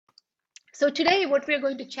So today, what we're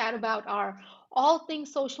going to chat about are all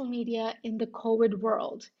things social media in the COVID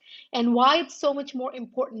world and why it's so much more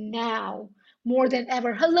important now more than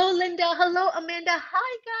ever. Hello, Linda. Hello, Amanda.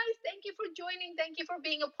 Hi, guys. Thank you for joining. Thank you for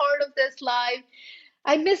being a part of this live.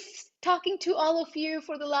 I miss talking to all of you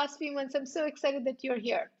for the last few months. I'm so excited that you're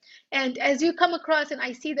here. And as you come across, and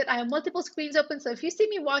I see that I have multiple screens open. So if you see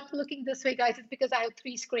me looking this way, guys, it's because I have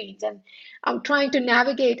three screens and I'm trying to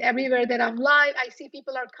navigate everywhere that I'm live. I see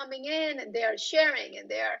people are coming in and they are sharing and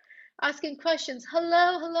they're asking questions.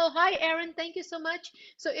 Hello, hello. Hi, Aaron. Thank you so much.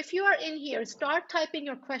 So if you are in here, start typing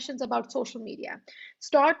your questions about social media.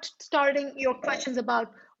 Starting your questions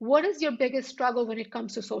about what is your biggest struggle when it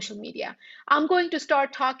comes to social media. I'm going to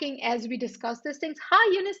start talking as we discuss these things.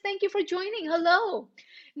 Hi, Eunice. Thank you for joining. Hello.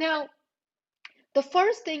 Now, the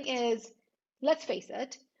first thing is, let's face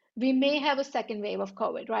it, we may have a second wave of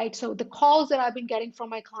COVID, right? So the calls that I've been getting from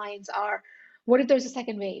my clients are, what if there's a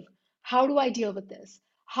second wave? How do I deal with this?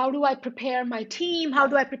 How do I prepare my team? How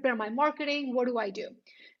do I prepare my marketing? What do I do?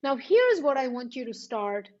 Now, here's what I want you to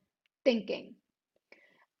start thinking.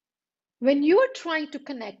 When you are trying to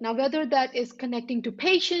connect, now whether that is connecting to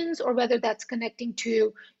patients or whether that's connecting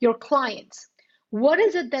to your clients, what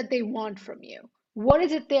is it that they want from you? What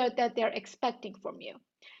is it that they're expecting from you?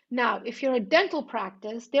 Now, if you're a dental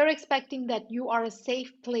practice, they're expecting that you are a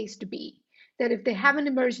safe place to be, that if they have an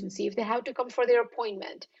emergency, if they have to come for their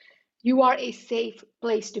appointment, you are a safe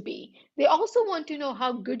place to be. They also want to know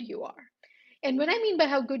how good you are. And what I mean by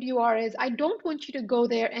how good you are is I don't want you to go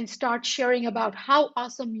there and start sharing about how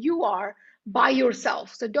awesome you are by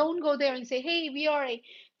yourself. So don't go there and say, hey, we are a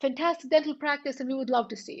fantastic dental practice and we would love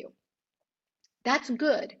to see you. That's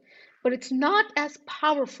good, but it's not as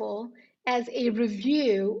powerful as a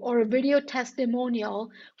review or a video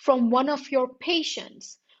testimonial from one of your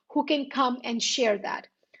patients who can come and share that.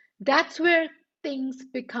 That's where things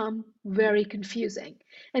become very confusing.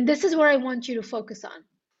 And this is where I want you to focus on.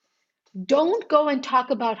 Don't go and talk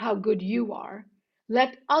about how good you are.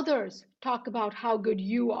 Let others talk about how good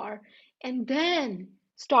you are, and then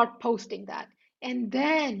start posting that, and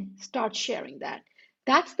then start sharing that.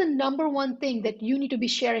 That's the number one thing that you need to be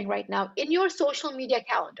sharing right now in your social media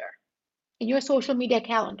calendar. In your social media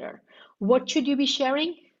calendar, what should you be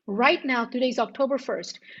sharing? Right now, today's October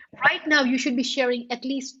 1st. Right now, you should be sharing at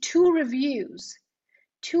least two reviews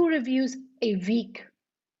a week.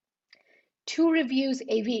 Two reviews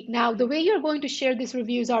a week. Now, the way you're going to share these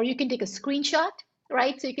reviews are you can take a screenshot,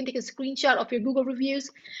 right? So you can take a screenshot of your Google reviews.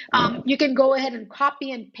 You can go ahead and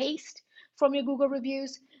copy and paste from your Google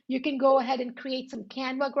reviews. You can go ahead and create some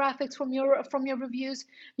Canva graphics from your reviews.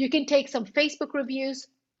 You can take some Facebook reviews.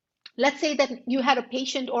 Let's say that you had a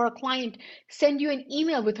patient or a client send you an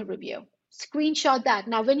email with a review. Screenshot that.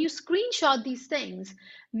 Now, when you screenshot these things,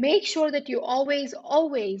 make sure that you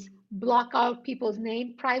always block out people's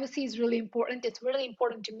name. Privacy is really important. It's really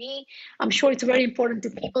important to me. I'm sure it's very important to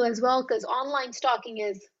people as well because online stalking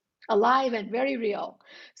is alive and very real.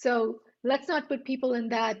 So let's not put people in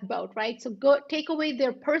that boat, right? So go take away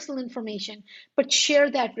their personal information, but share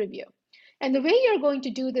that review. And the way you're going to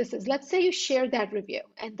do this is, let's say you share that review,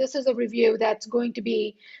 and this is a review that's going to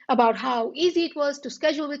be about how easy it was to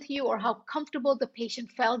schedule with you or how comfortable the patient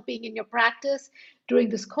felt being in your practice during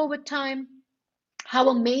this COVID time, how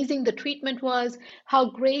amazing the treatment was, how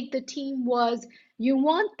great the team was. You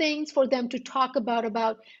want things for them to talk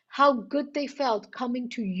about how good they felt coming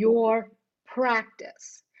to your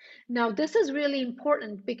practice. Now, this is really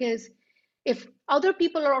important because if other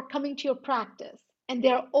people are coming to your practice and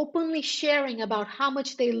they're openly sharing about how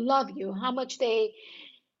much they love you, how much they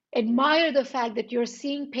admire the fact that you're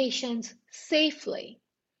seeing patients safely,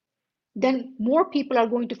 then more people are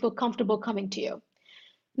going to feel comfortable coming to you.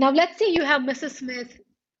 Now, let's say you have Mrs. Smith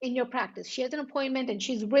in your practice. She has an appointment and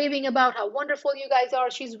she's raving about how wonderful you guys are.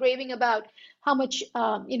 She's raving about how much,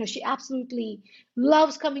 she absolutely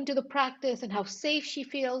loves coming to the practice and how safe she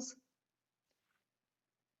feels.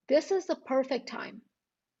 This is the perfect time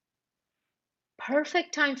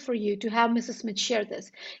for you to have Mrs. Smith share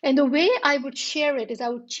this. And the way I would share it is I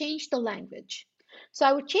would change the language. So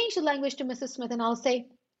I would change the language to Mrs. Smith and I'll say,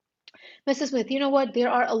 Mrs. Smith, you know what? There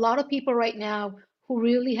are a lot of people right now who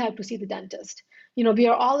really have to see the dentist. We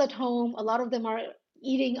are all at home. A lot of them are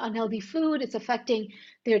eating unhealthy food. It's affecting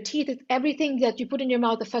their teeth. Everything that you put in your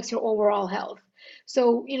mouth affects your overall health.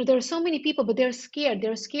 So, there are so many people, but they're scared.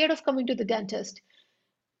 They're scared of coming to the dentist.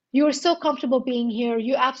 You are so comfortable being here.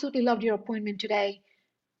 You absolutely loved your appointment today.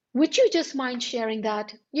 Would you just mind sharing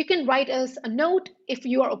that? You can write us a note if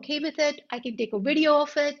you are okay with it. I can take a video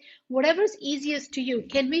of it, whatever's easiest to you.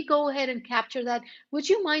 Can we go ahead and capture that? Would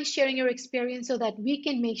you mind sharing your experience so that we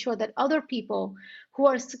can make sure that other people who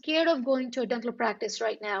are scared of going to a dental practice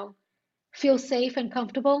right now feel safe and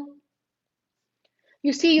comfortable?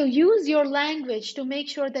 You see, you use your language to make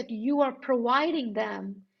sure that you are providing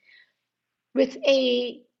them with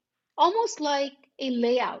a almost like a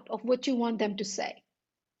layout of what you want them to say.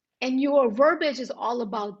 And your verbiage is all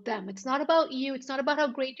about them. It's not about you. It's not about how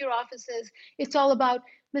great your office is. It's all about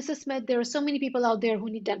Mrs. Smith. There are so many people out there who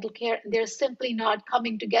need dental care, and they're simply not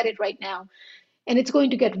coming to get it right now. And it's going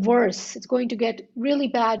to get worse. It's going to get really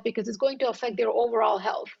bad because it's going to affect their overall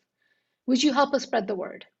health. Would you help us spread the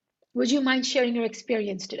word? Would you mind sharing your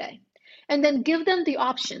experience today? And then give them the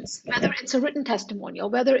options, whether it's a written testimonial,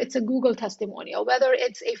 whether it's a Google testimonial, whether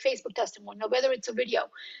it's a Facebook testimonial, whether it's a video.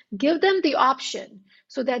 Give them the option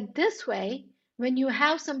so that this way, when you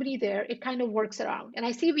have somebody there, it kind of works around. And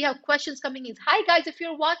I see we have questions coming in. Hi, guys, if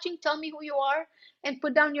you're watching, tell me who you are and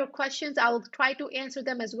put down your questions. I'll try to answer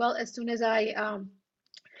them as well as soon as I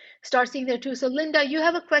start seeing there too. So Linda, you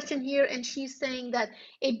have a question here, and she's saying that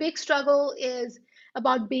a big struggle is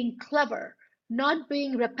about being clever, not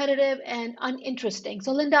being repetitive and uninteresting.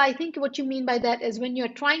 So Linda, I think what you mean by that is when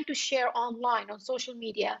you're trying to share online on social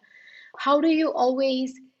media, how do you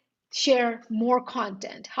always share more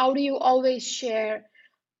content? How do you always share,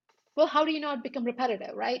 well, how do you not become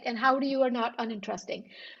repetitive, right? And how do you are not uninteresting?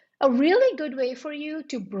 A really good way for you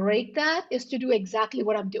to break that is to do exactly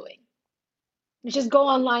what I'm doing. Just go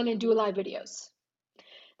online and do live videos.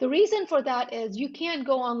 The reason for that is you can't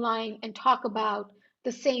go online and talk about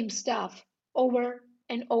the same stuff over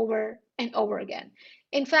and over and over again.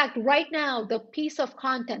 In fact, right now, the piece of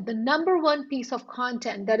content, the number one piece of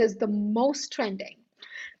content that is the most trending,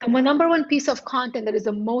 the number one piece of content that is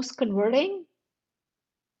the most converting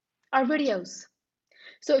are videos.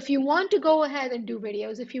 So if you want to go ahead and do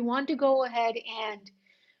videos, if you want to go ahead and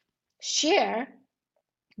share,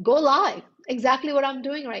 go live. Exactly what I'm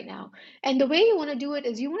doing right now. And the way you want to do it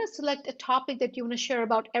is you want to select a topic that you want to share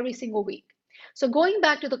about every single week. So going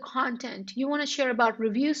back to the content, you want to share about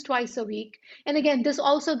reviews twice a week. And again, this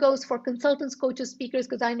also goes for consultants, coaches, speakers,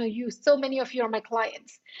 because I know you, so many of you are my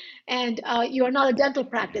clients. And you are not a dental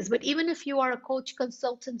practice, but even if you are a coach,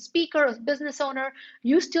 consultant, speaker, or business owner,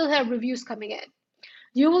 you still have reviews coming in.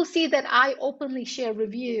 You will see that I openly share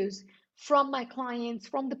reviews from my clients,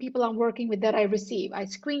 from the people I'm working with that I receive. I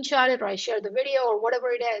screenshot it or I share the video or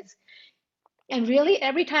whatever it is. And really,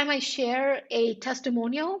 every time I share a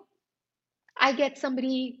testimonial, I get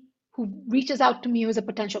somebody who reaches out to me who's a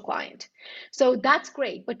potential client. So that's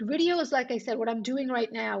great. But videos, like I said, what I'm doing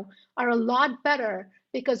right now are a lot better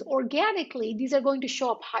because organically, these are going to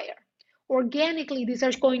show up higher. Organically, these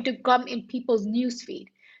are going to come in people's newsfeed.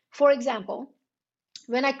 For example,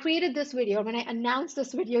 when I created this video, when I announced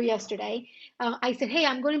this video yesterday, I said, hey,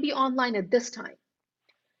 I'm going to be online at this time.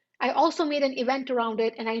 I also made an event around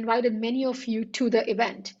it and I invited many of you to the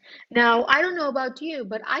event. Now, I don't know about you,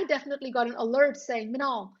 but I definitely got an alert saying,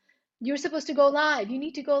 Minal, you're supposed to go live. You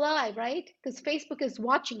need to go live, right? Because Facebook is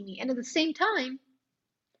watching me. And at the same time,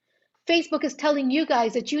 Facebook is telling you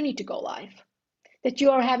guys that you need to go live, that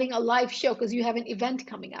you are having a live show because you have an event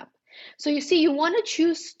coming up. So you see, you want to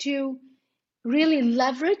choose to really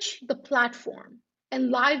leverage the platform.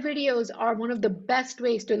 And live videos are one of the best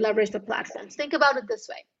ways to leverage the platforms. Think about it this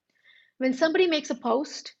way. When somebody makes a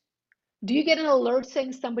post, do you get an alert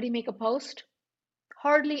saying somebody make a post?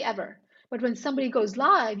 Hardly ever. But when somebody goes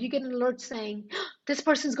live, you get an alert saying, this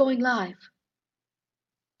person's going live.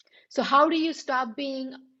 So how do you stop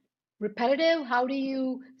being repetitive? How do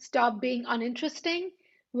you stop being uninteresting?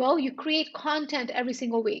 Well, you create content every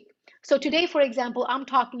single week. So today, for example, I'm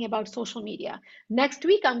talking about social media. Next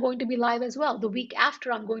week, I'm going to be live as well. The week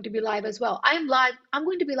after, I'm going to be live as well. I'm live. I'm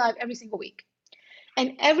going to be live every single week.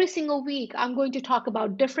 And every single week, I'm going to talk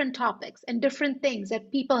about different topics and different things that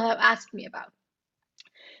people have asked me about.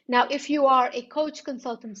 Now, if you are a coach,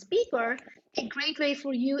 consultant, speaker, a great way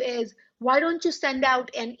for you is why don't you send out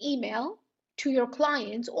an email to your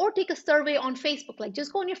clients or take a survey on Facebook? Like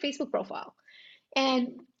just go on your Facebook profile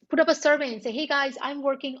and put up a survey and say, hey guys, I'm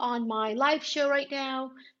working on my live show right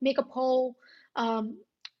now. Make a poll. Um,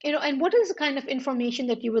 and what is the kind of information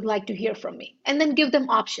that you would like to hear from me? And then give them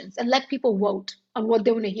options and let people vote on what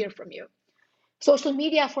they want to hear from you. Social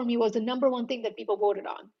media for me was the number one thing that people voted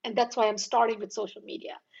on. And that's why I'm starting with social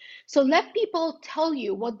media. So let people tell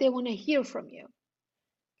you what they want to hear from you.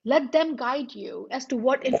 Let them guide you as to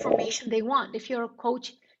what information they want if you're a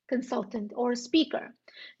coach, consultant, or a speaker.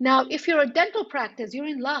 Now, if you're a dental practice, you're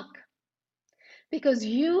in luck because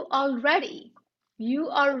you already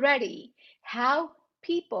have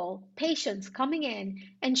people, patients coming in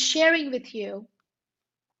and sharing with you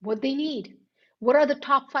what they need, What are the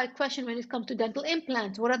top 5 questions when it comes to dental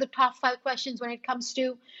implants? What are the top 5 questions when it comes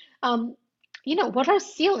to, um, what are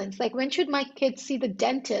sealants? Like, when should my kids see the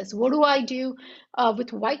dentist? What do I do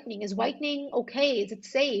with whitening? Is whitening okay? Is it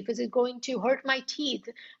safe? Is it going to hurt my teeth?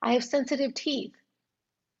 I have sensitive teeth.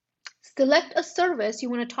 Select a service you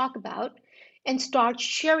want to talk about and start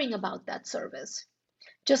sharing about that service,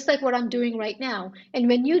 just like what I'm doing right now. And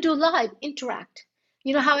when you do live, interact.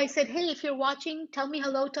 You know how I said, hey, if you're watching, tell me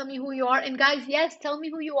hello, tell me who you are. And guys, yes, tell me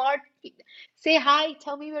who you are. Say hi,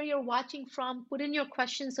 tell me where you're watching from, put in your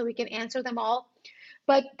questions so we can answer them all.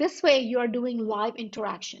 But this way, you are doing live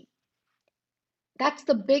interaction. That's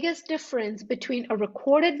the biggest difference between a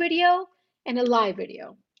recorded video and a live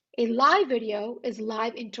video. A live video is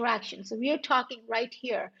live interaction. So we are talking right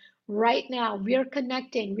here, right now. We are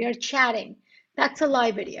connecting, we are chatting. That's a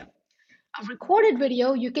live video. A recorded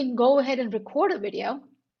video, you can go ahead and record a video,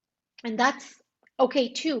 and that's okay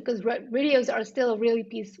too, because videos are still a really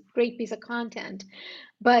great piece of content.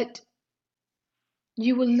 But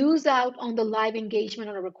you will lose out on the live engagement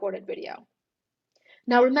on a recorded video.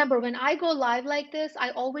 Now remember, when I go live like this,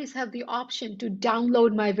 I always have the option to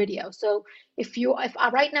download my video. So if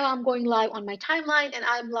right now I'm going live on my timeline and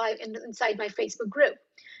I'm live inside my Facebook group.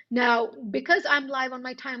 Now, because I'm live on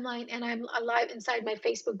my timeline and I'm live inside my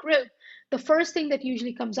Facebook group, the first thing that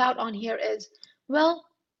usually comes out on here is, well,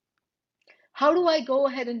 how do I go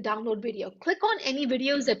ahead and download video? Click on any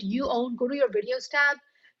videos that you own, go to your videos tab,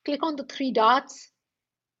 click on the 3 dots,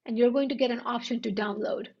 and you're going to get an option to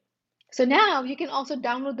download. So now you can also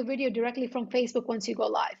download the video directly from Facebook once you go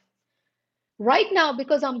live. Right now,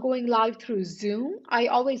 because I'm going live through Zoom, I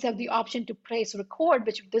always have the option to press record,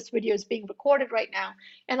 which this video is being recorded right now.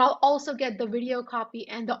 And I'll also get the video copy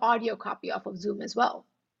and the audio copy off of Zoom as well.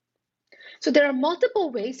 So there are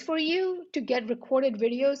multiple ways for you to get recorded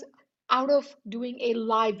videos out of doing a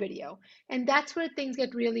live video. And that's where things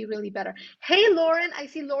get really, really better. Hey, Lauren, I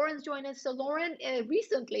see Lauren's joined us. So Lauren,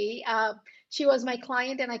 recently, she was my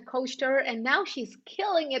client and I coached her, and now she's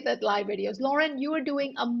killing it at live videos. Lauren, you are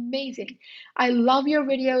doing amazing. I love your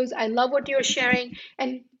videos. I love what you're sharing.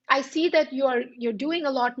 And I see that you're doing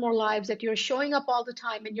a lot more lives, that you're showing up all the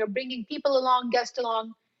time and you're bringing people along, guests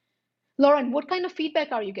along. Lauren, what kind of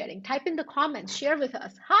feedback are you getting? Type in the comments, share with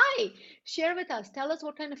us. Hi, share with us. Tell us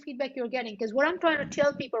what kind of feedback you're getting. Because what I'm trying to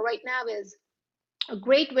tell people right now is a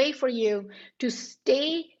great way for you to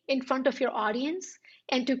stay in front of your audience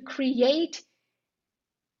and to create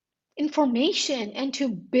information and to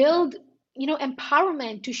build,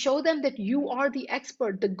 empowerment, to show them that you are the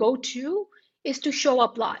expert, the go-to, is to show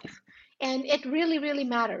up live. And it really, really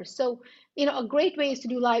matters. So, a great way is to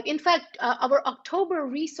do live. In fact, our October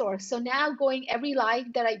resource, so now going every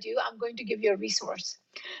live that I do, I'm going to give you a resource.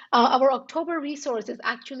 Our October resource is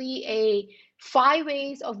actually a 5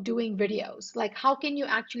 ways of doing videos. Like, how can you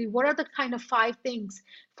actually, what are the kind of 5 things,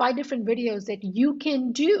 5 different videos that you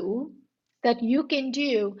can do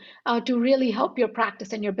to really help your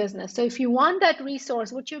practice and your business. So if you want that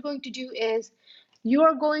resource, what you're going to do is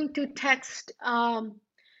you're going to text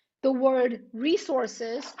the word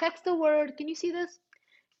resources. Text the word, can you see this?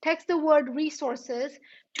 Text the word resources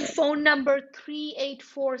to phone number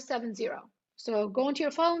 38470. So go into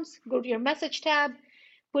your phones, go to your message tab,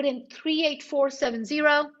 put in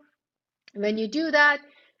 38470. When you do that,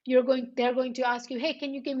 they're going to ask you, hey,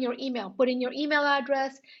 can you give me your email? Put in your email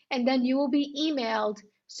address, and then you will be emailed.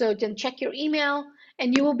 So then check your email,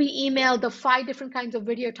 and you will be emailed the 5 different kinds of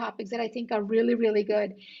video topics that I think are really, really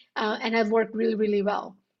good and have worked really, really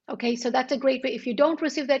well. Okay, so that's a great way. If you don't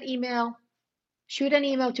receive that email, shoot an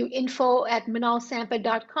email to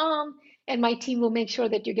info@manalsampa.com, and my team will make sure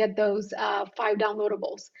that you get those 5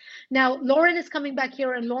 downloadables. Now, Lauren is coming back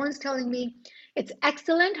here, and Lauren's telling me it's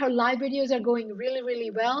excellent. Her live videos are going really, really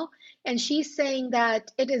well. And she's saying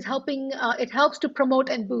that it is helping, it helps to promote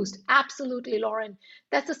and boost. Absolutely, Lauren.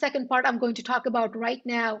 That's the second part I'm going to talk about right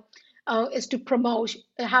now, is to promote,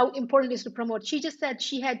 how important it is to promote. She just said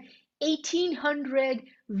she had 1,800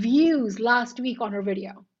 views last week on her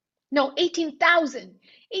video. No, 18,000.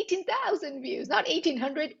 18,000 views, not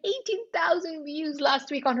 1,800, 18,000 views last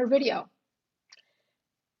week on her video.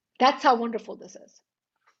 That's how wonderful this is.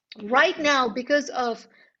 Right now, because of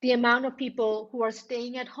the amount of people who are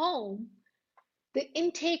staying at home, the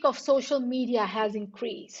intake of social media has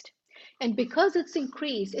increased. And because it's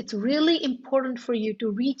increased, it's really important for you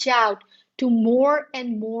to reach out to more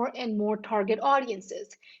and more and more target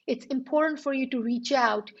audiences. It's important for you to reach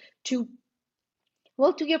out to,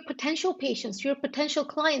 well, to your potential patients, to your potential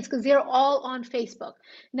clients, because they're all on Facebook.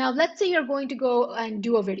 Now, let's say you're going to go and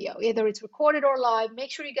do a video, either it's recorded or live. Make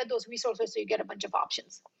sure you get those resources so you get a bunch of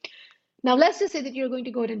options. Now, let's just say that you're going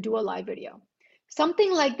to go ahead and do a live video.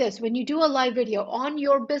 Something like this, when you do a live video on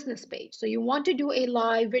your business page, so you want to do a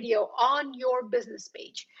live video on your business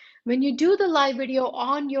page. When you do the live video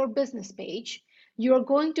on your business page, you're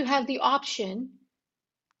going to have the option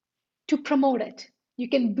to promote it. You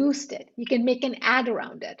can boost it. You can make an ad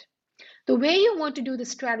around it. The way you want to do the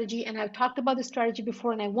strategy, and I've talked about the strategy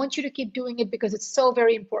before, and I want you to keep doing it because it's so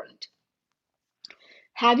very important.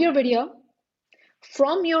 Have your video.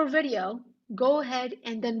 From your video, go ahead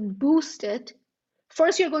and then boost it.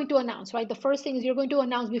 First, you're going to announce, right? The first thing is you're going to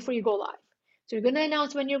announce before you go live. So you're going to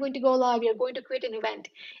announce when you're going to go live. You're going to create an event.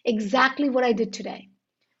 Exactly what I did today.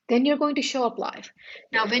 Then you're going to show up live.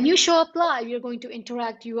 Now, when you show up live, you're going to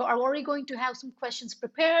interact. You are already going to have some questions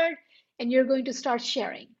prepared, and you're going to start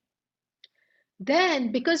sharing.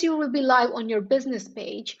 Then, because you will be live on your business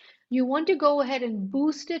page, you want to go ahead and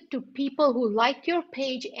boost it to people who like your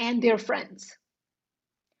page and their friends.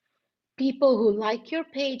 People who like your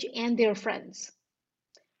page and their friends.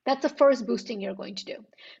 That's the first boosting you're going to do.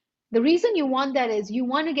 The reason you want that is you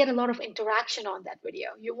want to get a lot of interaction on that video.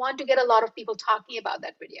 You want to get a lot of people talking about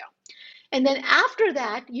that video. And then after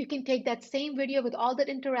that, you can take that same video with all that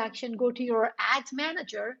interaction, go to your ads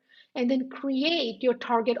manager, and then create your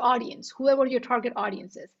target audience, whoever your target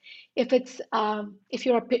audience is.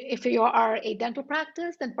 If you are a dental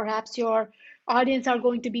practice, then perhaps your audience are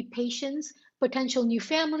going to be patients, potential new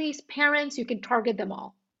families, parents. You can target them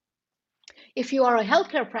all. If you are a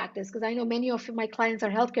healthcare practice, because I know many of my clients are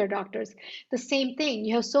healthcare doctors, the same thing.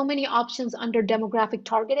 You have so many options under demographic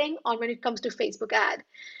targeting on when it comes to Facebook ad.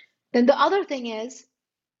 Then the other thing is,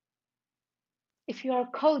 if you're a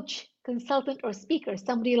coach, consultant, or speaker,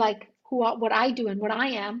 somebody like what I do and what I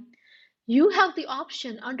am, you have the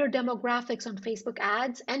option under demographics on Facebook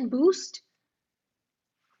ads and Boost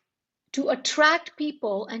to attract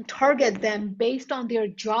people and target them based on their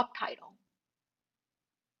job title.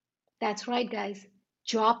 That's right, guys,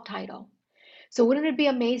 job title. So wouldn't it be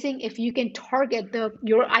amazing if you can target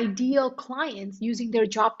your ideal clients using their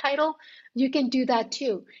job title? You can do that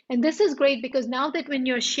too. And this is great because now that when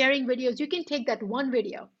you're sharing videos, you can take that one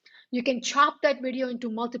video. You can chop that video into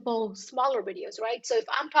multiple smaller videos, right? So if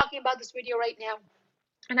I'm talking about this video right now,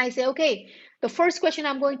 and I say, okay, the first question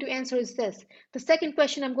I'm going to answer is this. The second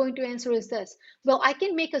question I'm going to answer is this. Well, I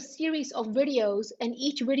can make a series of videos, and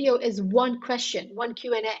each video is one question, one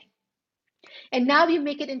Q&A. And now you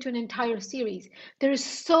make it into an entire series. There is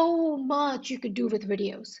so much you could do with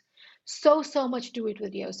videos. So much to do with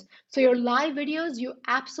videos. So your live videos, you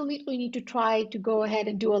absolutely need to try to go ahead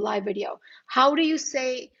and do a live video. How do you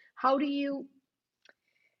stay relevant?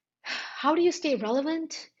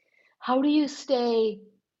 How do you stay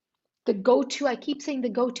the go-to? I keep saying the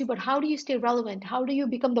go-to, but how do you stay relevant? How do you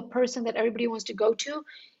become the person that everybody wants to go to?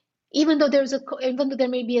 Even though there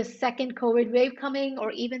may be a second COVID wave coming, or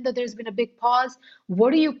even though there's been a big pause,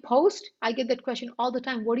 what do you post? I get that question all the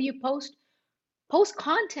time. What do you post? Post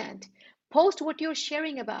content. Post what you're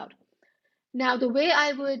sharing about. Now, the way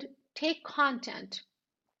I would take content,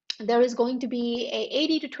 there is going to be a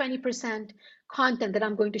 80 to 20% content that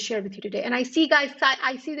I'm going to share with you today. And I see, guys,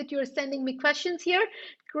 I see that you're sending me questions here.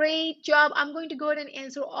 Great job. I'm going to go ahead and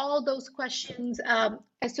answer all those questions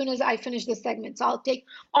as soon as I finish this segment. So I'll take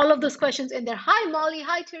all of those questions in there. Hi, Molly.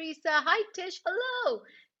 Hi, Teresa. Hi, Tish. Hello.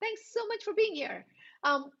 Thanks so much for being here.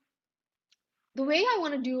 The way I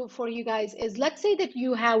want to do for you guys is, let's say that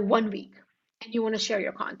you have 1 week and you want to share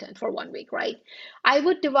your content for 1 week, right? I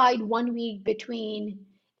would divide 1 week between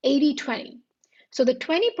 80-20. So the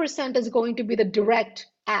 20% is going to be the direct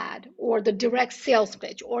ad or the direct sales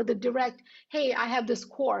pitch or the direct, hey, I have this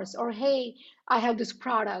course, or hey, I have this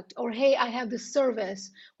product, or hey, I have this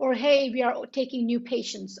service, or hey, we are taking new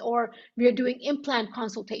patients, or we are doing implant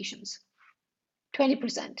consultations.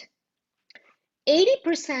 20%.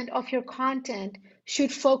 80% of your content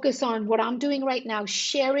should focus on what I'm doing right now,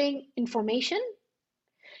 sharing information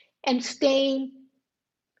and staying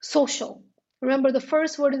social. Remember, the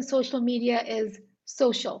first word in social media is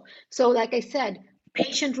social. So like I said,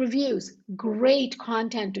 patient reviews, great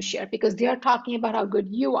content to share because they are talking about how good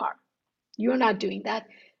you are. You're not doing that.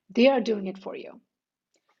 They are doing it for you.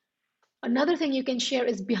 Another thing you can share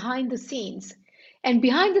is behind the scenes. And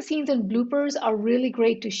behind the scenes and bloopers are really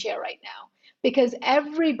great to share right now because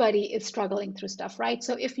everybody is struggling through stuff, right?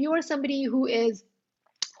 So if you are somebody who is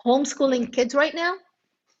homeschooling kids right now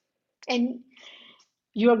and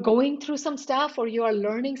you're going through some stuff or you are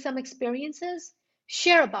learning some experiences,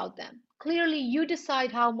 share about them. Clearly, you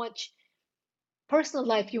decide how much personal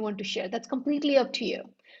life you want to share. That's completely up to you.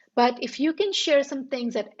 But if you can share some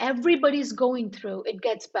things that everybody's going through, it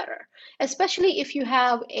gets better. Especially if you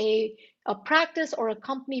have a practice or a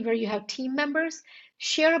company where you have team members,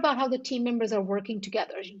 Share about how the team members are working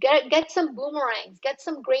together. Get some boomerangs, get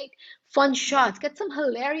some great fun shots, get some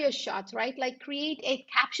hilarious shots, right? Like create a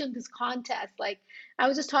caption this contest. Like I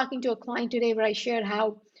was just talking to a client today where I shared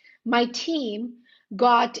how my team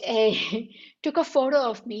got a took a photo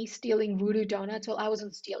of me stealing voodoo donuts. Well, I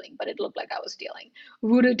wasn't stealing, but it looked like I was stealing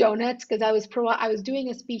voodoo donuts because I was doing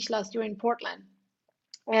a speech last year in Portland,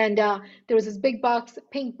 and there was this big box,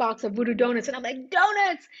 pink box of voodoo donuts, and I'm like,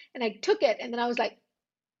 donuts! And I took it, and then I was like,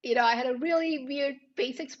 I had a really weird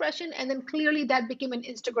face expression, and then clearly that became an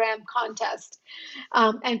Instagram contest.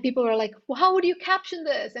 And people were like, well, how would you caption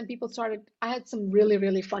this? And people started, I had some really,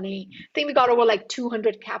 really funny, I think we got over like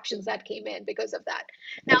 200 captions that came in because of that.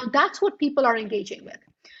 Now, that's what people are engaging with.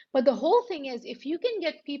 But the whole thing is, if you can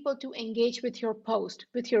get people to engage with your post,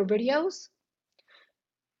 with your videos,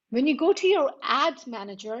 when you go to your ads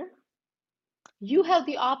manager, you have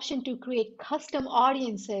the option to create custom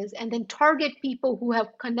audiences and then target people who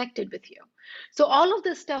have connected with you. So all of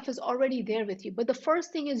this stuff is already there with you. But the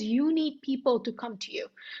first thing is you need people to come to you.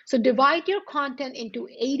 So divide your content into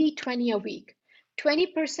 80-20 a week.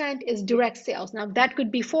 20% is direct sales. Now that could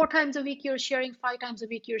be 4 times a week you're sharing, 5 times a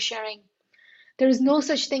week you're sharing. There is no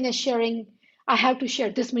such thing as sharing, I have to share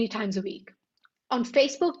this many times a week. On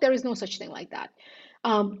Facebook, there is no such thing like that.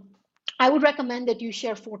 Um, I would recommend that you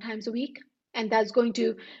share 4 times a week, and that's going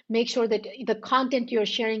to make sure that the content you're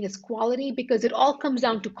sharing is quality because it all comes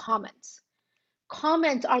down to comments.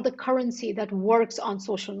 Comments are the currency that works on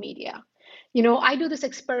social media. I do this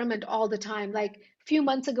experiment all the time. Like a few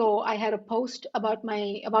months ago, I had a post about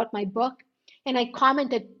my book, and I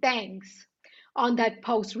commented thanks on that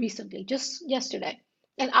post recently, just yesterday.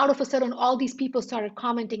 And out of a sudden, all these people started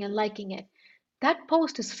commenting and liking it. That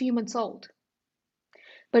post is a few months old.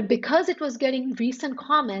 But because it was getting recent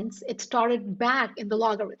comments, it started back in the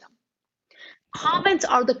logarithm. Comments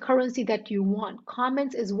are the currency that you want.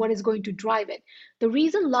 Comments is what is going to drive it. The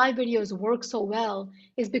reason live videos work so well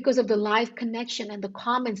is because of the live connection and the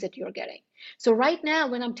comments that you're getting. So right now,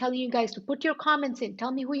 when I'm telling you guys to put your comments in,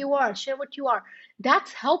 tell me who you are, share what you are,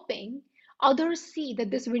 that's helping others see that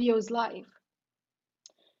this video is live.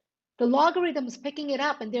 The logarithm is picking it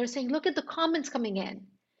up and they're saying, look at the comments coming in.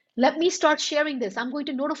 Let me start sharing this. I'm going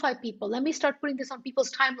to notify people. Let me start putting this on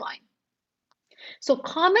people's timeline. So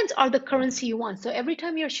comments are the currency you want. So every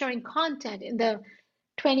time you're sharing content in the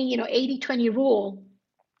 80-20 rule,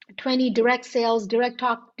 20 direct sales, direct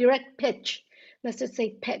talk, direct pitch. Let's just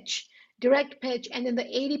say pitch, direct pitch. And then the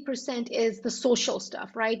 80% is the social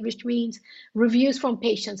stuff, right? Which means reviews from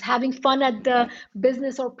patients, having fun at the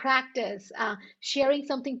business or practice, sharing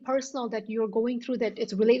something personal that you're going through that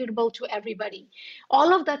it's relatable to everybody.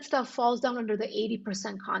 All of that stuff falls down under the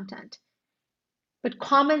 80% content. But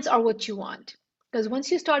comments are what you want. Because once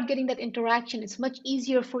you start getting that interaction, it's much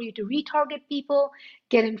easier for you to retarget people,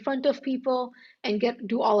 get in front of people, and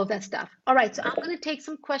do all of that stuff. All right, so I'm going to take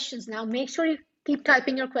some questions now. Make sure you keep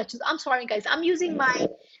typing your questions. I'm sorry, guys. I'm using my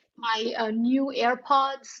new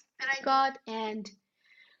AirPods that I got, and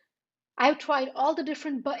I've tried all the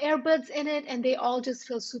different earbuds in it, and they all just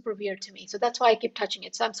feel super weird to me. So that's why I keep touching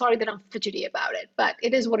it. So I'm sorry that I'm fidgety about it, but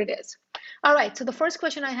it is what it is. All right, so the first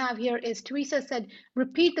question I have here is Teresa said,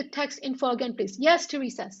 repeat the text info again, please. Yes,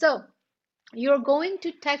 Teresa. So you're going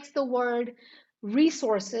to text the word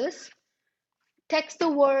resources,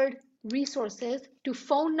 to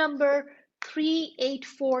phone number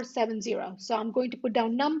 38470. So I'm going to put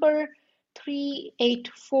down number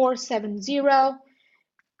 38470,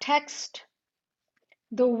 text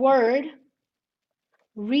the word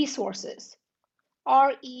resources,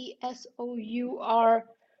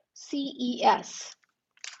 resources.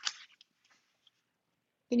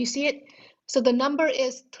 Can you see it? So the number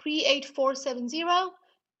is 38470.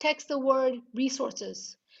 Text the word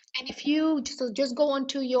resources. And if you just go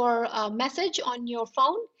onto your message on your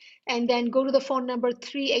phone and then go to the phone number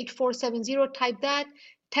 38470, type that,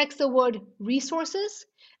 text the word resources.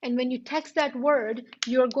 And when you text that word,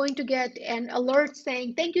 you're going to get an alert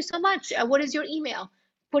saying, thank you so much. What is your email?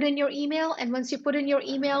 Put in your email. And once you put in your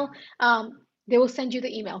email, they will send you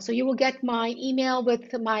the email. So you will get my email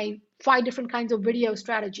with my 5 different kinds of video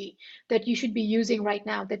strategy that you should be using right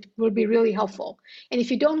now that will be really helpful. And if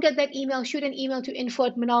you don't get that email, shoot an email to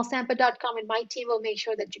info@manalsampa.com and my team will make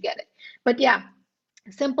sure that you get it. But yeah,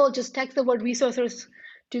 simple, just text the word resources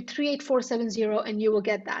to 38470 and you will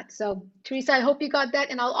get that. So Teresa, I hope you got that.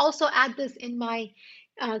 And I'll also add this in my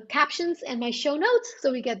captions and my show notes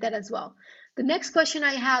so we get that as well. The next question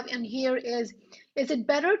I have in here is it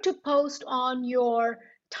better to post on your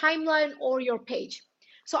timeline or your page?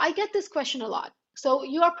 So I get this question a lot. So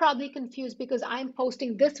you are probably confused because I'm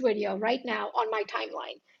posting this video right now on my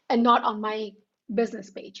timeline and not on my business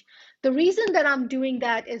page. The reason that I'm doing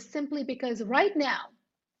that is simply because right now,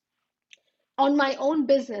 on my own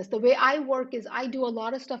business, the way I work is I do a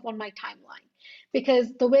lot of stuff on my timeline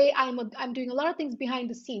because the way I'm doing a lot of things behind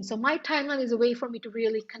the scenes. So my timeline is a way for me to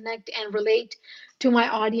really connect and relate to my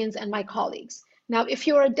audience and my colleagues. Now, if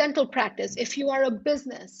you're a dental practice, if you are a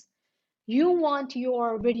business, you want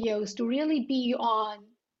your videos to really be on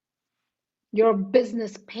your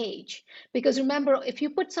business page. Because remember, if you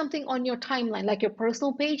put something on your timeline, like your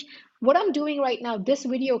personal page, what I'm doing right now, this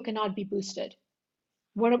video cannot be boosted.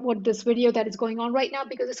 What this video that is going on right now,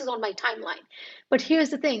 because this is on my timeline. But here's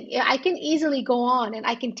the thing, I can easily go on and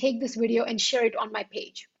I can take this video and share it on my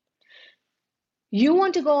page. You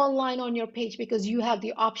want to go online on your page because you have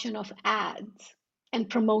the option of ads and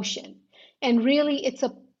promotion. And really, it's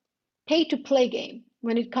a pay to play game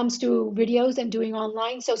when it comes to videos and doing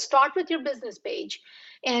online. So start with your business page.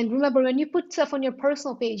 And remember, when you put stuff on your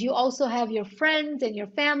personal page, you also have your friends and your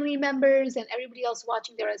family members and everybody else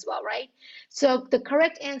watching there as well, right? So the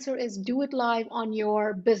correct answer is do it live on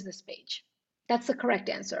your business page. That's the correct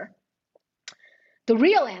answer. The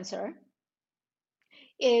real answer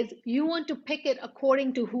is you want to pick it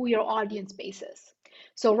according to who your audience base is.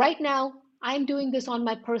 So right now, I'm doing this on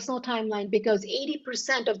my personal timeline because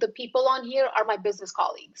 80% of the people on here are my business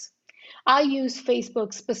colleagues. I use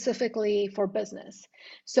Facebook specifically for business.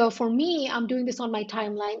 So for me, I'm doing this on my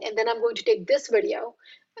timeline, and then I'm going to take this video.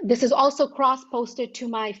 This is also cross-posted to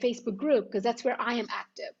my Facebook group because that's where I am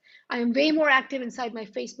active. I am way more active inside my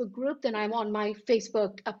Facebook group than I'm on my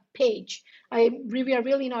Facebook page. We are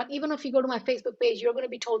really not, even if you go to my Facebook page, you're going to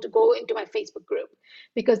be told to go into my Facebook group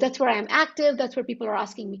because that's where I am active. That's where people are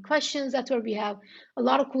asking me questions. That's where we have a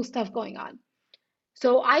lot of cool stuff going on.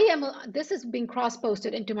 So this is being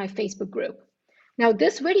cross-posted into my Facebook group. Now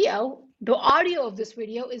this video, the audio of this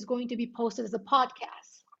video is going to be posted as a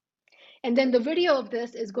podcast. And then the video of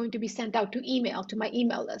this is going to be sent out to email, to my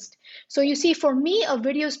email list. So you see, for me, a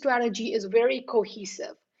video strategy is very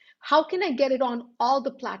cohesive. How can I get it on all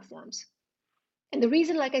the platforms? And the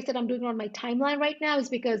reason, like I said, I'm doing it on my timeline right now is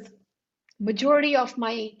because majority of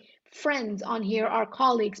my friends on here are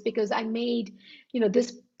colleagues because I made,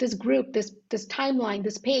 this group, this timeline,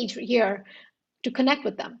 this page here to connect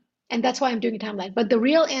with them. And that's why I'm doing a timeline. But the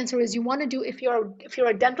real answer is you want to do, if you're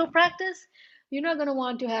a dental practice, you're not going to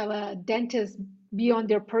want to have a dentist be on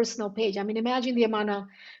their personal page. I mean, imagine the amount of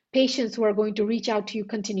patients who are going to reach out to you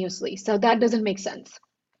continuously. So that doesn't make sense.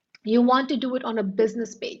 You want to do it on a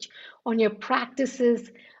business page, on your practice's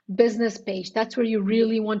business page. That's where you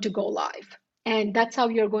really want to go live. And that's how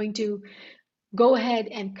you're going to go ahead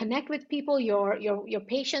and connect with people, your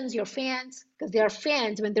patients, your fans, because they are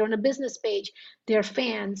fans. When they're on a business page, they're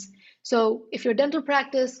fans. So if you're a dental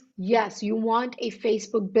practice, yes, you want a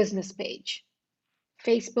Facebook business page.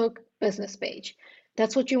 Facebook business page.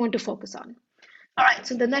 That's what you want to focus on. All right,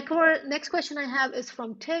 so the next question I have is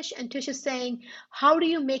from Tish, and Tish is saying, how do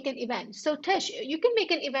you make an event? So Tish, you can make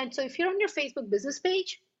an event. So if you're on your Facebook business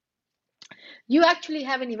page, you actually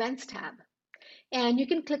have an events tab. And you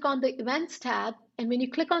can click on the events tab. And when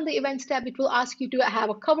you click on the events tab, it will ask you to have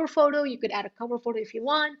a cover photo. You could add a cover photo if you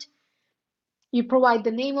want. You provide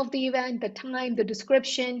the name of the event, the time, the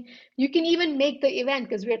description. You can even make the event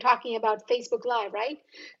because we're talking about Facebook Live, right?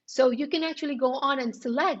 So you can actually go on and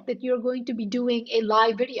select that you're going to be doing a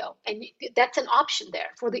live video. And that's an option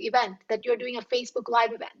there for the event, that you're doing a Facebook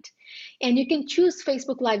Live event. And you can choose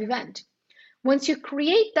Facebook Live event. Once you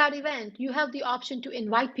create that event, you have the option to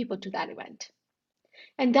invite people to that event.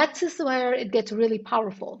 And that's just where it gets really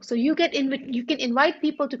powerful. So you can invite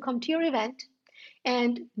people to come to your event,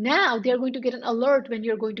 and now they're going to get an alert when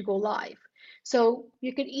you're going to go live. So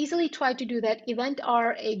you can easily try to do that. Events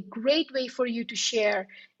are a great way for you to share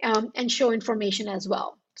and show information as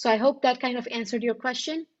well. So I hope that kind of answered your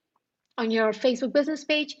question. On your Facebook business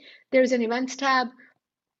page, there's an events tab.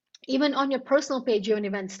 Even on your personal page, you have an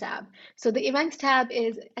events tab. So the events tab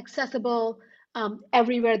is accessible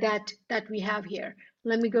everywhere that we have here.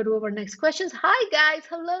 Let me go to our next questions. Hi guys,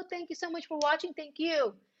 hello, thank you so much for watching. Thank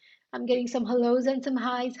you. I'm getting some hellos and some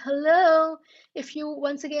highs. Hello.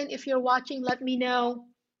 Once again, if you're watching, let me know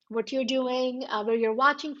what you're doing, where you're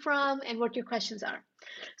watching from, and what your questions are.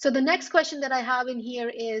 So the next question that I have in here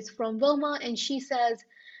is from Wilma, and she says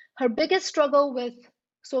her biggest struggle with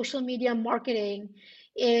social media marketing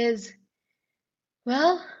is,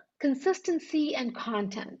 well, consistency and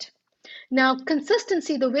content. Now,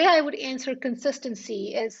 consistency, the way I would answer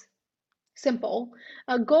consistency is simple.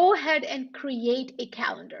 Go ahead and create a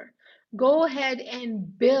calendar. Go ahead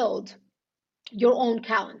and build your own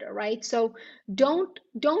calendar, right? So don't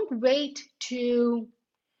wait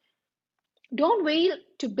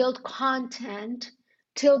to build content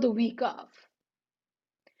till the week of.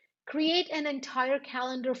 Create an entire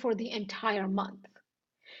calendar for the entire month.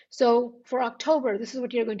 So for October, this is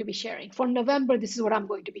what you're going to be sharing. For November, this is what I'm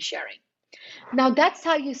going to be sharing. Now that's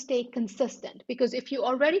how you stay consistent, because if you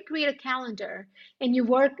already create a calendar and you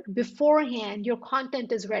work beforehand, your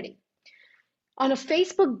content is ready. On a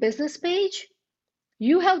Facebook business page,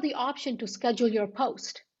 you have the option to schedule your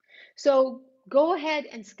post. So go ahead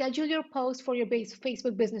and schedule your post for your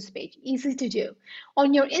Facebook business page. Easy to do.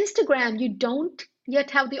 On your Instagram, you don't yet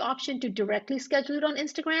have the option to directly schedule it on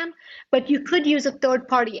Instagram, but you could use a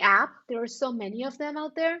third-party app. There are so many of them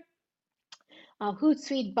out there.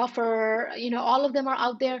 Hootsuite, Buffer, all of them are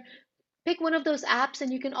out there. Pick one of those apps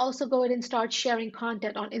and you can also go ahead and start sharing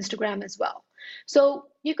content on Instagram as well. So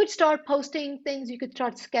you could start posting things, you could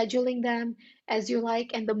start scheduling them as you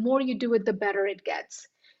like, and the more you do it, the better it gets.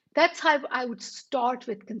 That's how I would start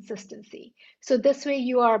with consistency. So this way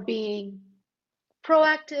you are being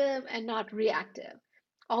proactive and not reactive.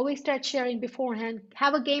 Always start sharing beforehand,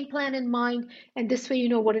 have a game plan in mind, and this way you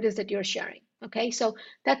know what it is that you're sharing. Okay, so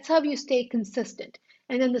that's how you stay consistent.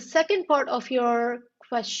 And then the second part of your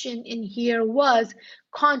question in here was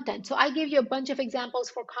content. So I gave you a bunch of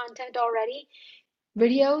examples for content already: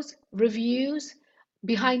 videos, reviews,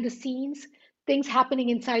 behind the scenes, things happening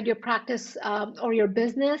inside your practice or your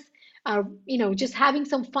business. Just having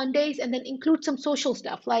some fun days, and then include some social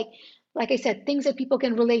stuff like I said, things that people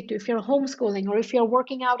can relate to. If you're homeschooling, or if you're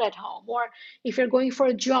working out at home, or if you're going for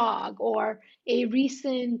a jog or a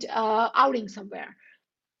recent outing somewhere,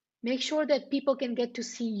 make sure that people can get to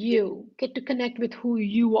see you, get to connect with who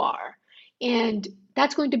you are. And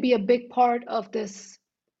that's going to be a big part of this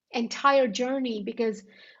entire journey, because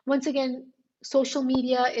once again, social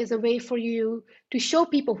media is a way for you to show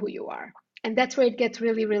people who you are. And that's where it gets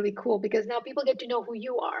really, really cool, because now people get to know who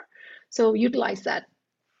you are. So utilize that.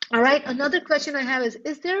 All right, another question I have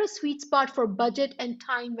is there a sweet spot for budget and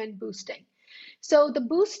time when boosting? So the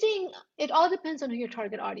boosting, it all depends on who your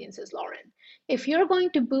target audience is, Lauren. If you're going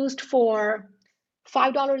to boost for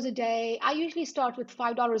 $5 a day, I usually start with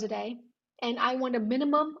 $5 a day, and I want a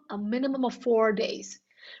minimum of 4 days.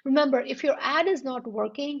 Remember, if your ad is not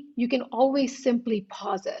working, you can always simply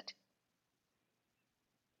pause it.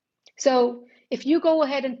 So if you go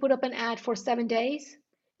ahead and put up an ad for 7 days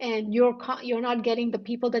and you're not getting the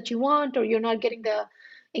people that you want, or you're not getting the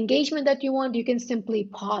engagement that you want, you can simply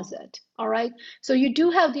pause it. All right. So you do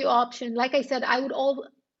have the option. Like I said, I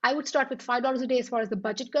would start with $5 a day as far as the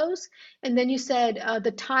budget goes, and then you said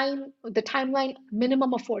the timeline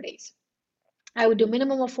minimum of 4 days. I would do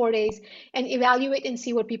minimum of 4 days and evaluate and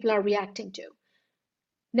see what people are reacting to.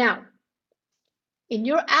 Now, in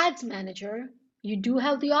your ads manager, you do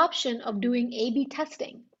have the option of doing A/B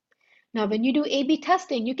testing. Now, when you do A/B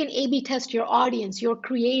testing, you can A/B test your audience, your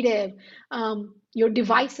creative, your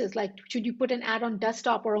devices. Like, should you put an ad on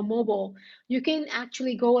desktop or a mobile? You can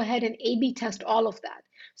actually go ahead and A/B test all of that.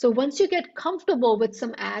 So once you get comfortable with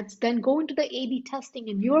some ads, then go into the A/B testing,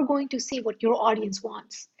 and you're going to see what your audience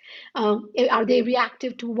wants. Are they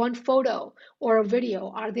reactive to one photo or a video?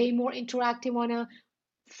 Are they more interactive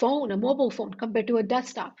on a mobile phone compared to a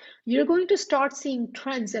desktop? You're going to start seeing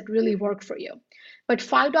trends that really work for you. But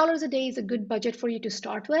 $5 a day is a good budget for you to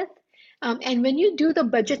start with. And when you do the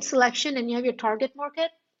budget selection and you have your target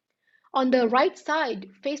market, on the right side,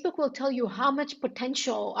 Facebook will tell you how much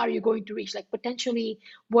potential are you going to reach, like potentially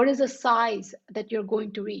what is the size that you're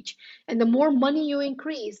going to reach. And the more money you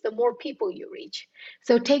increase, the more people you reach.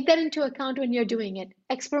 So take that into account when you're doing it.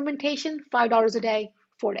 Experimentation, $5 a day,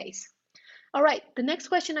 4 days. All right, the next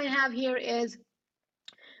question I have here is,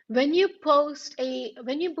 when you boost a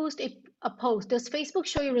post, does Facebook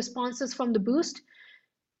show you responses from the boost,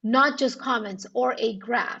 not just comments or a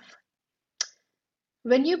graph?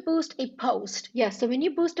 When you boost a post, yes, so when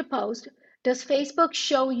you boost a post, does Facebook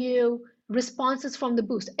show you responses from the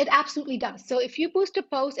boost? It absolutely does. So if you boost a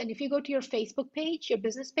post and if you go to your Facebook page, your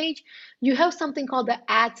business page, you have something called the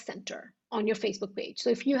Ad Center on your Facebook page. So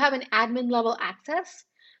if you have an admin level access,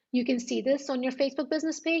 you can see this on your Facebook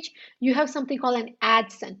business page. You have something called an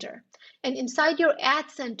Ad Center. And inside your Ad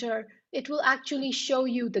Center, it will actually show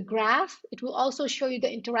you the graph. It will also show you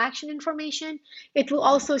the interaction information. It will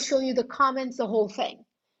also show you the comments, the whole thing.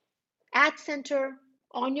 Ad Center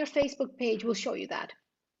on your Facebook page will show you that.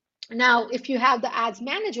 Now, if you have the Ads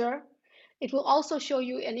Manager, it will also show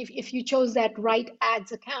you, and if you chose that right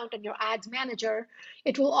ads account on your Ads Manager,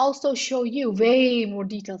 it will also show you way more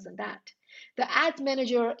details than that. The Ads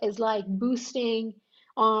Manager is like boosting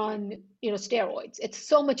on steroids. It's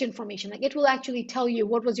so much information. Like it will actually tell you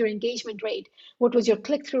what was your engagement rate, what was your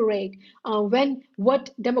click-through rate, what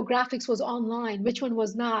demographics was online, which one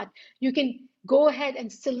was not. You can go ahead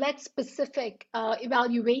and select specific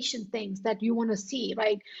evaluation things that you want to see,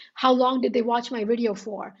 right? How long did they watch my video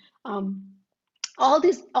for? um, all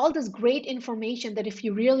this great information that if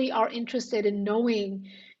you really are interested in knowing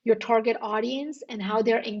your target audience and how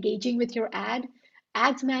they're engaging with your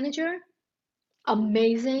ads manager,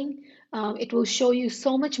 amazing. It will show you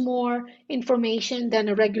so much more information than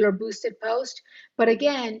a regular boosted post. But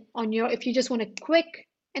again, if you just want a quick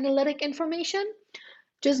analytic information,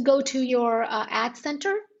 just go to your ad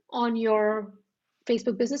center on your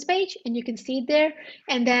Facebook business page and you can see it there.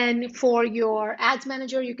 And then for your ads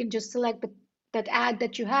manager, you can just select that ad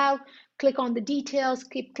that you have, click on the details,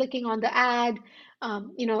 keep clicking on the ad,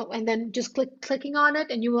 and then just clicking on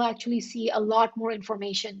it, and you will actually see a lot more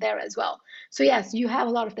information there as well. So yes, you have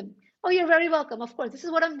a lot of them. Oh, you're very welcome. Of course, this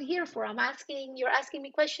is what I'm here for. You're asking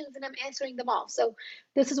me questions and I'm answering them all. So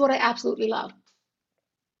this is what I absolutely love.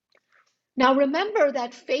 Now remember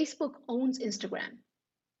that Facebook owns Instagram.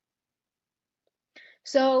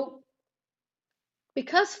 So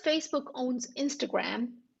because Facebook owns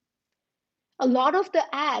Instagram, a lot of the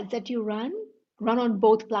ads that you run on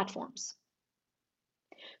both platforms.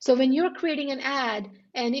 So when you're creating an ad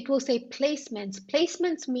and it will say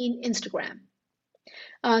placements mean Instagram.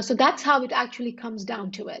 So that's how it actually comes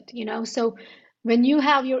down to it. So when you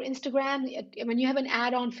have your Instagram, when you have an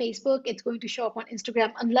ad on Facebook, it's going to show up on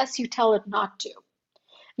Instagram unless you tell it not to.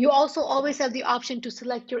 You also always have the option to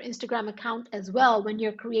select your Instagram account as well when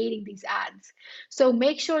you're creating these ads. So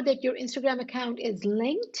make sure that your Instagram account is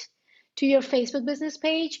linked to your Facebook business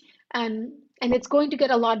page, and it's going to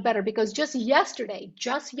get a lot better because just yesterday,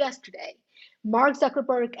 Mark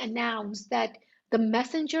Zuckerberg announced that the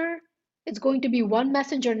Messenger is going to be one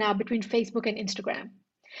messenger now between Facebook and Instagram.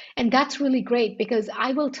 And that's really great because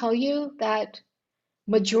I will tell you that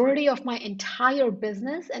majority of my entire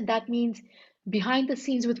business, and that means behind the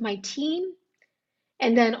scenes with my team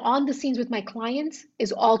and then on the scenes with my clients,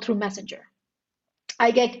 is all through Messenger.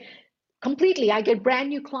 I get brand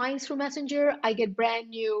new clients through Messenger. I get brand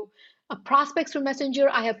new prospects through Messenger.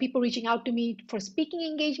 I have people reaching out to me for speaking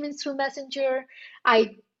engagements through Messenger.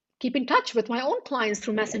 I keep in touch with my own clients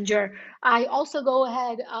through Messenger. I also go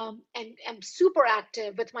ahead and am super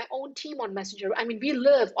active with my own team on Messenger. I mean, we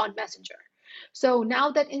live on Messenger. So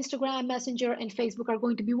now that Instagram, Messenger, and Facebook are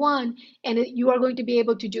going to be one, and you are going to be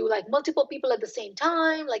able to do like multiple people at the same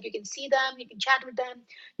time, like you can see them, you can chat with them,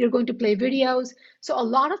 you're going to play videos. So a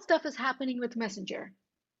lot of stuff is happening with Messenger.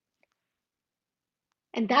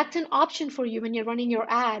 And that's an option for you when you're running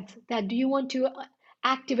your ads, that do you want to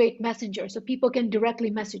activate Messenger so people can directly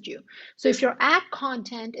message you. So if your ad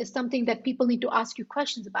content is something that people need to ask you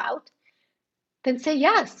questions about, then say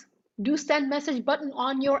yes. Do send message button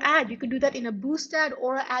on your ad. You could do that in a boost ad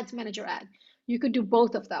or an ads manager ad. You could do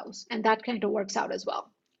both of those, and that kind of works out as well.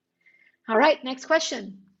 All right, next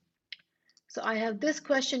question. So I have this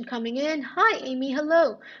question coming in. Hi, Amy.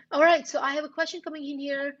 Hello. All right, so I have a question coming in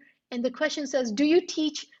here, and the question says, do you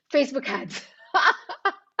teach Facebook ads?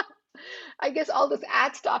 I guess all this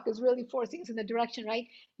ad stock is really forcing us in the direction, right?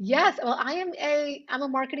 Yes. Well, I'm a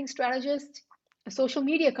marketing strategist, a social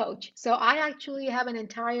media coach. So I actually have an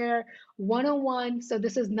entire 101. So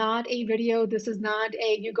this is not a video, this is not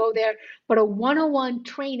a you go there, but a 101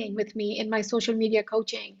 training with me in my social media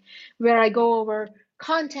coaching, where I go over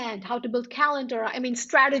content, how to build calendar, I mean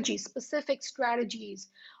strategies, specific strategies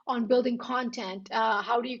on building content.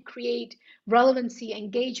 How do you create relevancy,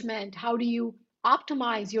 engagement? How do you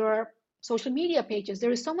optimize your social media pages?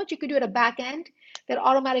 There is so much you could do at a back end that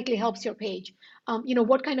automatically helps your page.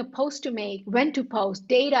 What kind of post to make, when to post,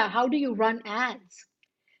 data, how do you run ads?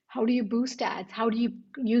 How do you boost ads? How do you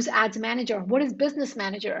use ads manager? What is business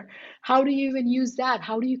manager? How do you even use that?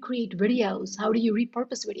 How do you create videos? How do you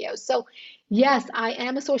repurpose videos? So yes, I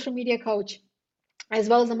am a social media coach as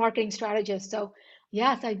well as a marketing strategist. So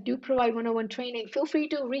yes, I do provide one-on-one training. Feel free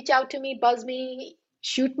to reach out to me, buzz me,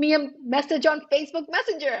 shoot me a message on Facebook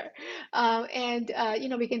Messenger, and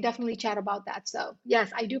we can definitely chat about that. So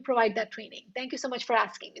yes, I do provide that training. Thank you so much for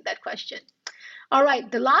asking me that question. All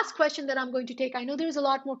right, the last question that I'm going to take. I know there's a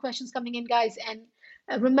lot more questions coming in, guys, and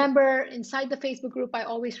remember, inside the Facebook group, I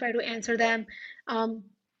always try to answer them. Um,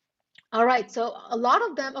 all right, so a lot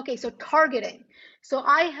of them, okay, so targeting. So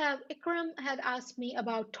Ikram had asked me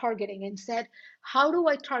about targeting and said, how do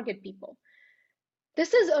I target people?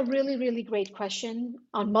 This is a really, really great question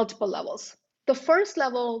on multiple levels. The first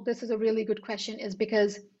level, this is a really good question, is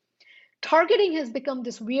because targeting has become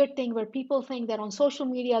this weird thing where people think that on social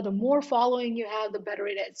media, the more following you have, the better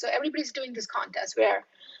it is. So everybody's doing this contest where,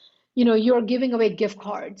 you're giving away gift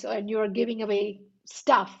cards and you're giving away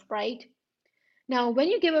stuff, right? Now, when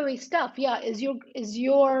you give away stuff, yeah, is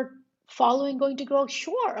your following going to grow?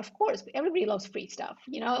 Sure, of course. Everybody loves free stuff.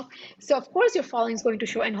 So of course your following is going to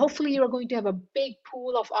show, and hopefully you're going to have a big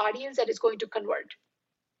pool of audience that is going to convert,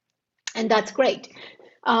 and that's great.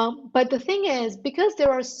 But the thing is, because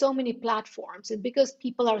there are so many platforms and because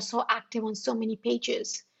people are so active on so many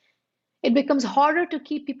pages, it becomes harder to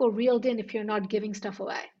keep people reeled in if you're not giving stuff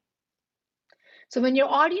away. So when your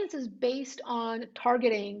audience is based on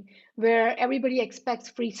targeting where everybody expects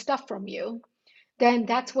free stuff from you, then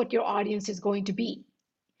that's what your audience is going to be.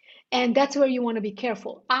 And that's where you want to be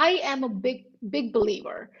careful. I am a big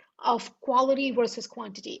believer of quality versus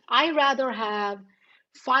quantity. I rather have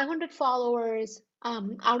 500 followers,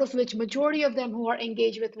 out of which majority of them who are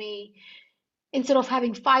engaged with me, instead of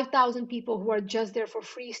having 5,000 people who are just there for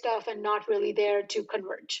free stuff and not really there to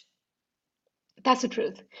convert. That's the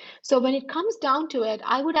truth. So when it comes down to it,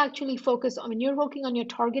 I would actually focus on, when you're working on your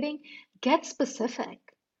targeting, get specific.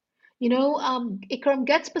 Ikram,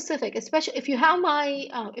 get specific, especially if you have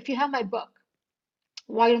my book,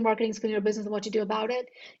 Why Your Marketing Is Killing Your Business and What to Do About It.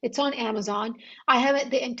 It's on Amazon. I have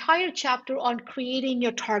the entire chapter on creating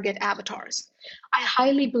your target avatars. I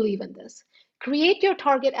highly believe in this. Create your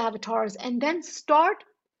target avatars and then start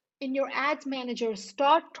in your ads manager,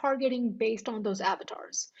 start targeting based on those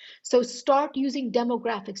avatars. So start using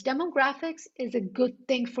demographics. Demographics is a good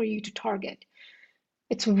thing for you to target.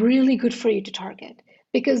 It's really good for you to target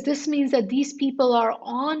because this means that these people are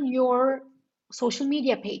on your social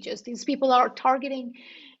media pages. These people are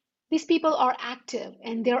active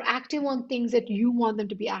and they're active on things that you want them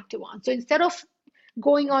to be active on. So instead of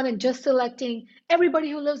going on and just selecting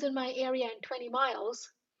everybody who lives in my area in 20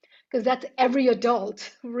 miles, because that's every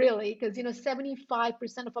adult, really, because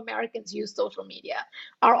 75% of Americans use social media,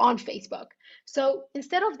 are on Facebook. So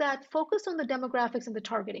instead of that, focus on the demographics and the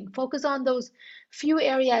targeting. Focus on those few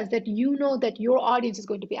areas that you know that your audience is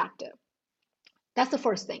going to be active. That's the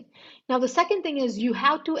first thing. Now, the second thing is you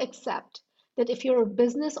have to accept that if you're a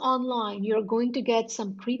business online, you're going to get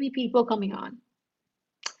some creepy people coming on.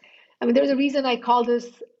 I mean, there's a reason I call this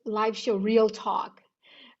live show Real Talk.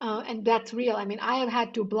 And that's real. I mean, I have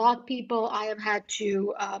had to block people. I have had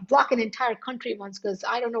to block an entire country once because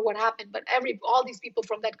I don't know what happened, but all these people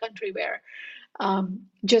from that country were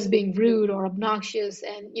just being rude or obnoxious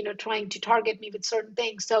and trying to target me with certain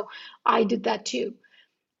things. So I did that too.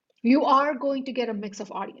 You are going to get a mix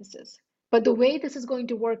of audiences. But the way this is going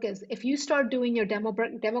to work is if you start doing your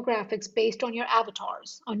demographics based on your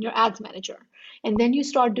avatars, on your ads manager, and then you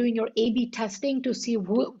start doing your A/B testing to see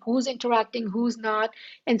who's interacting, who's not,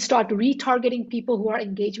 and start retargeting people who are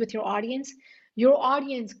engaged with your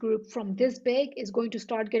audience group from this big is going to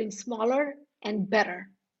start getting smaller and better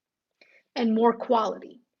and more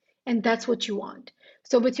quality. And that's what you want.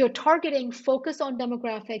 So with your targeting, focus on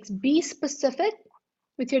demographics, be specific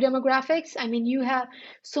with your demographics. I mean, you have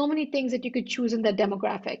so many things that you could choose in the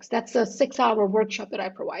demographics. That's a 6-hour workshop that I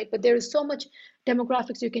provide, but there is so much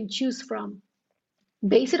demographics you can choose from.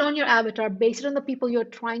 Base it on your avatar, base it on the people you're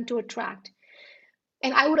trying to attract.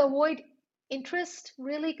 And I would avoid interest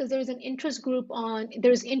really because there's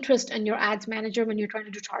interest in your ads manager when you're trying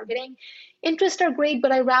to do targeting. Interests are great,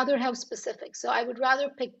 but I rather have specifics. So I would rather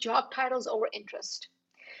pick job titles over interest.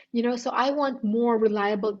 So I want more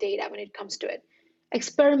reliable data when it comes to it.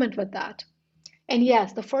 Experiment with that. And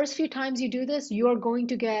yes, the first few times you do this, you are going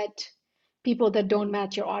to get people that don't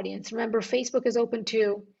match your audience. Remember, Facebook is open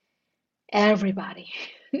to everybody,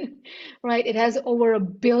 right? It has over 1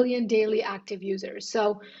 billion daily active users.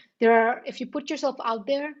 So if you put yourself out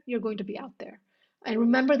there, you're going to be out there. And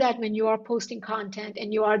remember that when you are posting content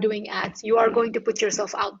and you are doing ads, you are going to put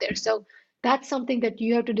yourself out there. So that's something that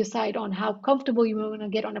you have to decide on how comfortable you want to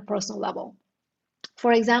get on a personal level.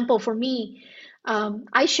 For example, for me,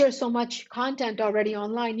 I share so much content already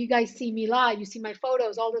online. You guys see me live, you see my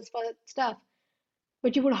photos, all this stuff.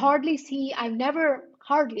 But you would hardly see, I've never,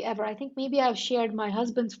 hardly ever, I think maybe I've shared my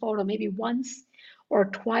husband's photo maybe once or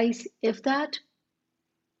twice, if that.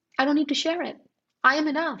 I don't need to share it. I am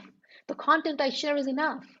enough. The content I share is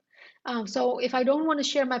enough. So if I don't want to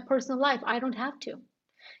share my personal life, I don't have to.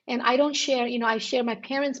 And I don't share, I share my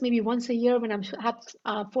parents maybe once a year when have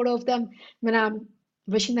a photo of them when I'm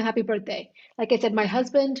wishing them happy birthday. Like I said, my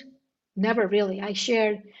husband, never really. I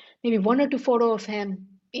shared maybe 1 or 2 photos of him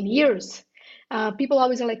in years. People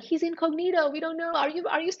always are like, he's incognito. We don't know. Are you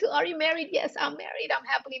married? Yes, I'm married. I'm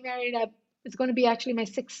happily married. It's going to be actually my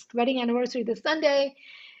 6th wedding anniversary this Sunday.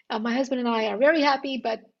 My husband and I are very happy,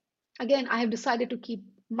 but again, I have decided to keep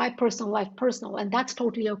my personal life personal, and that's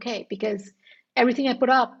totally okay because everything I put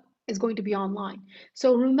up is going to be online.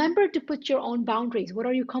 So remember to put your own boundaries. What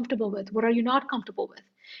are you comfortable with? What are you not comfortable with?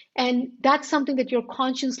 And that's something that you're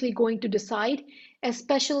consciously going to decide,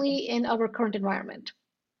 especially in our current environment.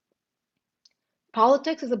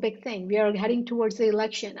 Politics is a big thing. We are heading towards the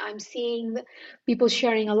election. I'm seeing people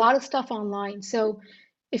sharing a lot of stuff online. So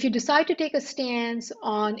if you decide to take a stance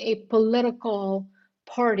on a political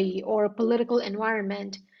party or a political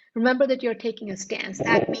environment, remember that you're taking a stance.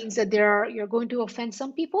 That means that you're going to offend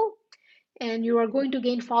some people and you are going to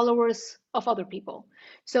gain followers of other people.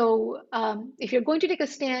 So if you're going to take a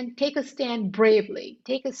stand bravely,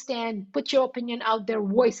 take a stand, put your opinion out there,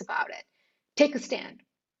 voice about it, take a stand.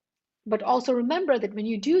 But also remember that when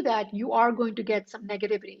you do that, you are going to get some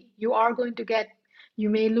negativity. You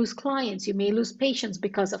may lose clients, you may lose patients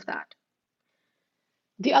because of that.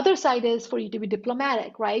 The other side is for you to be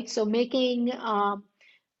diplomatic, right? So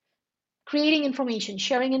creating information,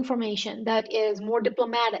 sharing information that is more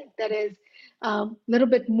diplomatic, that is a little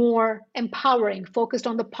bit more empowering, focused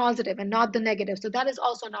on the positive and not the negative. So that is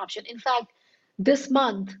also an option. In fact, this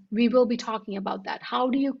month we will be talking about that. How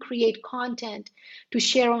do you create content to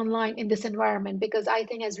share online in this environment? Because I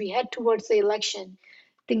think as we head towards the election,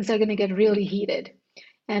 things are going to get really heated.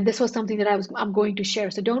 And this was something that I'm going to share.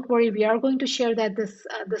 So don't worry, we are going to share that this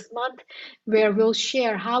month, where we'll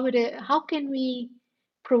share how can we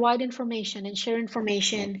provide information and share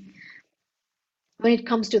information when it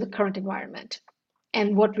comes to the current environment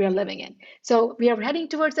and what we are living in. So we are heading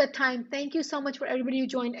towards that time. Thank you so much for everybody who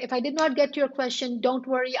joined. If I did not get to your question, don't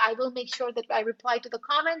worry. I will make sure that I reply to the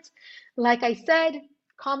comments. Like I said,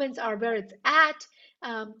 comments are where it's at.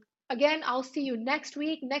 Um, Again, I'll see you next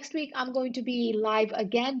week. Next week, I'm going to be live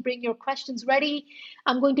again. Bring your questions ready.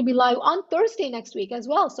 I'm going to be live on Thursday next week as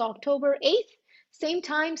well. So October 8th, same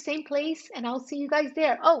time, same place, and I'll see you guys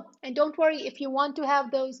there. Oh, and don't worry if you want to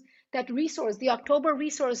have that resource, the October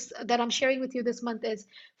resource that I'm sharing with you this month is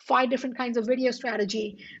 5 different kinds of video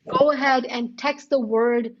strategy. Go ahead and text the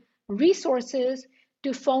word resources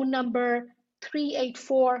to phone number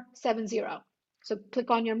 38470. So click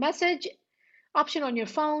on your message option on your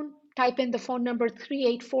phone, type in the phone number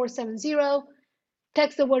 38470,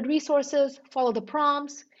 text the word resources, follow the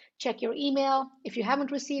prompts, check your email. If you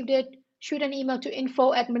haven't received it, shoot an email to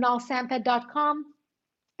info@manalsampath.com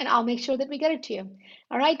and I'll make sure that we get it to you.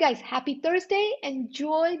 All right, guys, happy Thursday.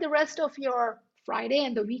 Enjoy the rest of your Friday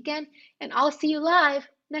and the weekend, and I'll see you live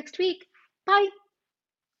next week. Bye.